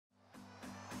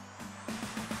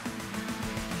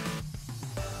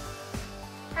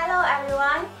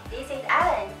everyone, this is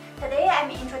Ellen. Today I'm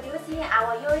introducing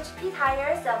our UHP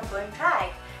tires of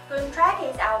GREENTRAC. GREENTRAC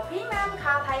is our premium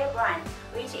car tire brand,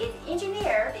 which is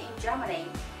engineered in Germany.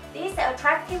 This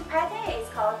attractive pattern is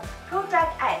called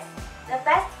Prodrag S. The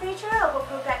best feature of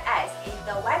Prodrag S is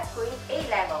the wet grip A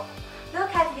level.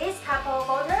 Look at this couple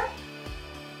border.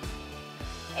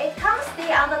 It can't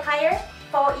stay on the tire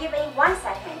for even 1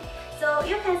 second, so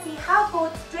you can see how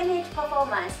good drainage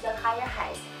performance the tire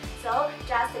has. So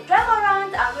just drive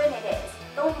around on rainy days,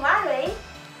 don't worry.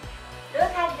 Look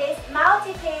at this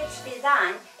multi-page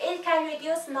design. It can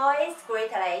reduce noise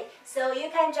greatly, so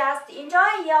you can just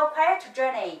enjoy your quiet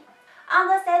journey. On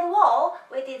the side wall,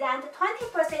 we designed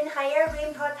 20% higher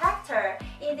rim protector.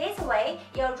 In this way,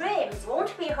 your rims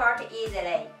won't be hurt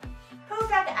easily.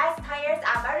 Prodrag S tires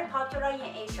are very popular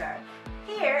in Asia.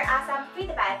 Here are some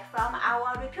feedback from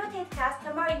our reputed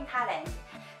customer in Thailand.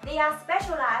 They are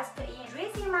specialized in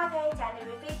racing market and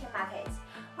refitting markets.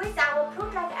 With our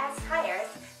Prodrag S tires,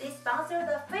 they sponsor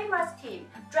the famous team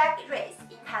drag race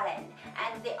in Thailand,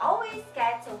 and they always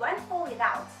get wonderful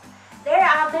results. There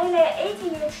are mainly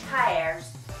 18-inch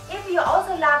tires. If you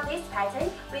also love this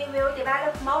pattern, we will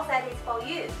develop more sizes for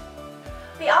you.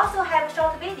 We also have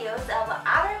short videos of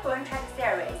other GREENTRAC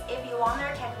series if you wanna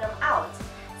check them out.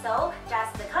 So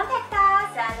just contact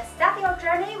us and start your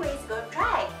journey with